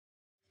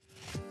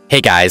Hey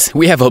guys,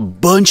 we have a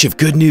bunch of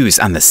good news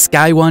on the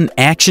Sky One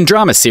action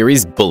drama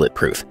series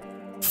Bulletproof.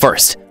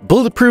 First,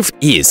 Bulletproof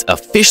is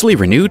officially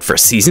renewed for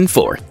Season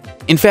 4.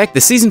 In fact,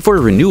 the Season 4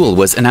 renewal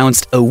was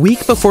announced a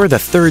week before the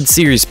third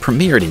series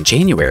premiered in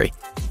January.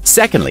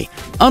 Secondly,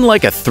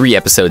 unlike a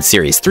 3-episode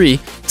Series 3,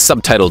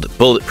 subtitled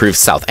Bulletproof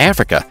South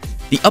Africa,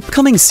 the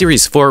upcoming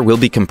Series 4 will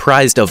be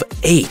comprised of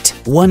 8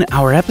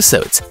 one-hour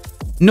episodes.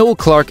 Noel,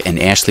 Clarke, and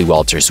Ashley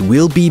Walters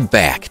will be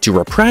back to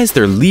reprise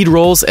their lead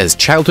roles as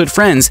childhood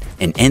friends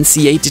and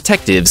NCA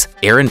detectives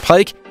Aaron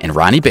Pike and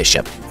Ronnie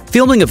Bishop.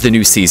 Filming of the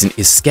new season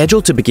is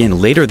scheduled to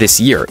begin later this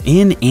year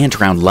in and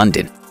around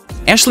London.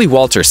 Ashley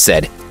Walters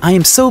said, "I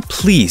am so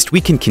pleased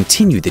we can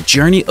continue the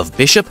journey of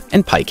Bishop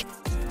and Pike.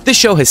 This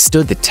show has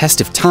stood the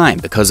test of time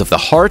because of the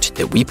heart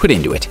that we put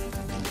into it."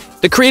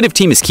 The creative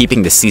team is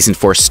keeping the Season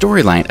 4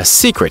 storyline a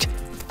secret,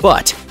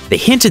 but they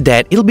hinted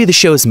that it'll be the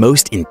show's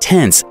most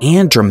intense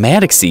and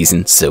dramatic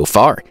season so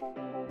far.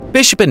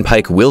 Bishop and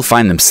Pike will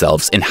find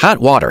themselves in hot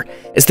water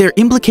as they're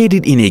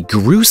implicated in a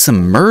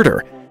gruesome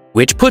murder,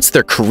 which puts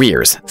their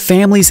careers,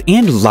 families,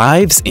 and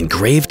lives in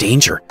grave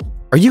danger.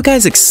 Are you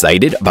guys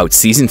excited about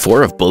Season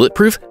 4 of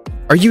Bulletproof?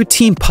 Are you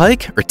Team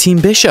Pike or Team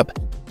Bishop?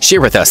 Share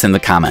with us in the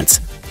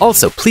comments.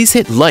 Also, please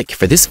hit like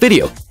for this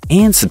video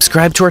and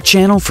subscribe to our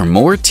channel for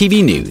more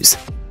TV news.